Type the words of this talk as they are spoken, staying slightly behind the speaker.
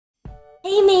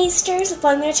Hey Maesters,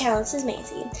 welcome to my channel. This is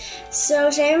Maizy.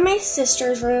 So today I'm in my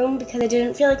sister's room because I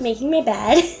didn't feel like making my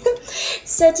bed.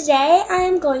 So today I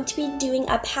am going to be doing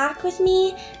a pack with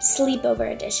me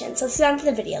sleepover edition. So let's get on to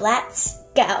the video. Let's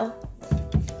go.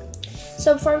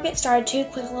 So before we get started, two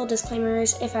quick little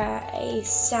disclaimers. If I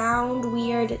sound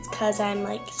weird, it's because I'm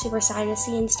like super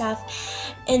sinusy and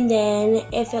stuff. And then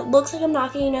if it looks like I'm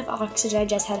not getting enough oxygen, I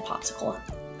just had a popsicle.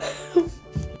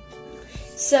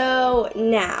 So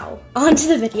now, on to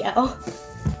the video.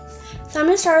 So I'm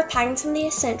going to start with packing some of the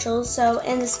essentials. So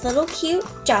in this little cute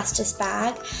Justice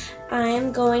bag, I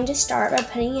am going to start by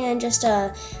putting in just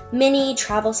a mini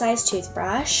travel size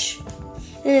toothbrush,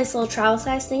 and this little travel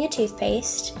size thing of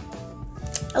toothpaste,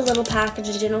 a little package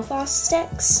of dental floss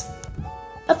sticks,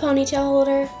 a ponytail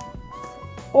holder,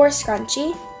 or a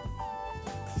scrunchie,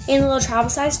 and a little travel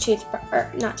size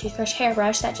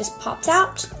hairbrush that just pops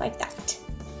out like that.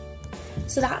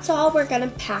 So that's all we're gonna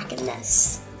pack in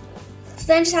this. So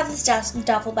then I just have this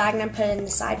duffel bag and I put it in the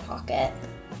side pocket.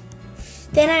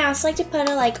 Then I also like to put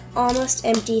a almost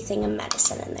empty thing of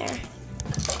medicine in there,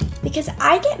 because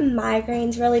I get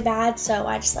migraines really bad, so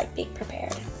I just like being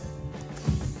prepared.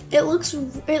 It looks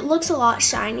a lot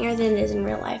shinier than it is in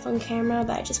real life on camera,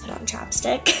 but I just put on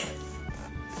chapstick.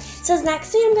 So the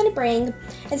next thing I'm gonna bring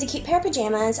is a cute pair of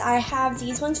pajamas. I have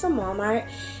these ones from Walmart.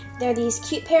 They're these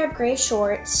cute pair of gray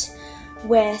shorts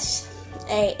with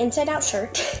a inside out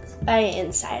shirt. By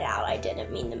inside out, I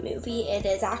didn't mean the movie. It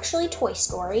is actually Toy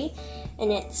Story,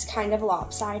 and it's kind of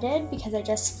lopsided because I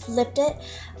just flipped it.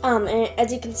 And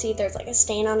as you can see, there's like a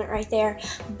stain on it right there,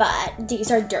 but these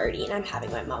are dirty and I'm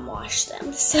having my mom wash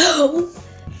them. So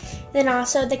then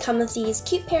also they come with these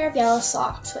cute pair of yellow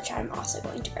socks, which I'm also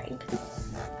going to bring.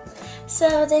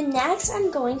 So then next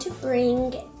I'm going to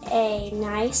bring a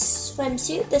nice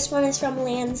swimsuit. This one is from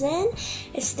Lands' End.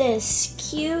 It's this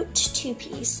cute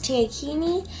two-piece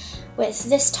tankini with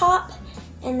this top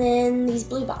and then these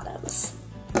blue bottoms.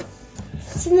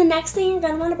 So the next thing you're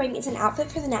going to want to bring is an outfit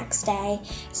for the next day.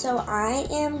 So I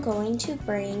am going to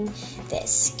bring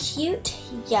this cute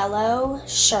yellow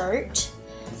shirt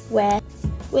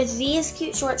with these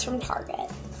cute shorts from Target.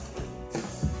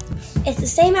 It's the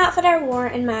same outfit I wore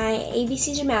in my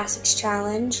ABC Gymnastics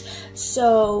Challenge,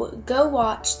 so go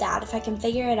watch that. If I can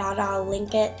figure it out, I'll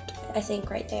link it, I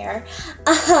think, right there.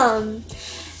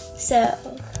 So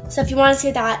if you want to see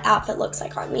what that outfit looks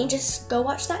like on me, just go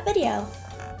watch that video.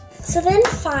 So then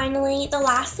finally, the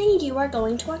last thing you are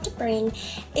going to want to bring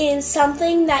is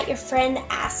something that your friend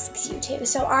asks you to.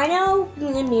 So I know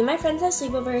when me and my friends have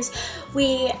sleepovers,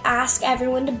 we ask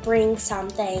everyone to bring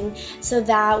something so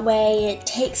that way it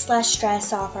takes less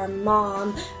stress off our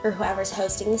mom or whoever's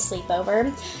hosting the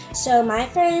sleepover. So my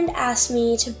friend asked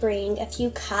me to bring a few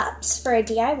cups for a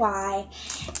DIY,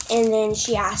 and then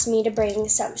she asked me to bring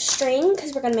some string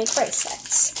because we're going to make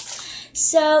bracelets.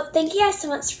 So thank you guys so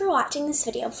much for watching this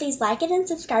video. Please like it and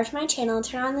subscribe to my channel and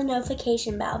turn on the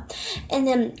notification bell. And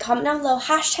then comment down below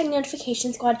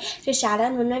 #notification squad to shout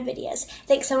out in one of my videos.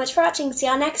 Thanks so much for watching. See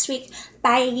y'all next week.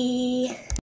 Bye.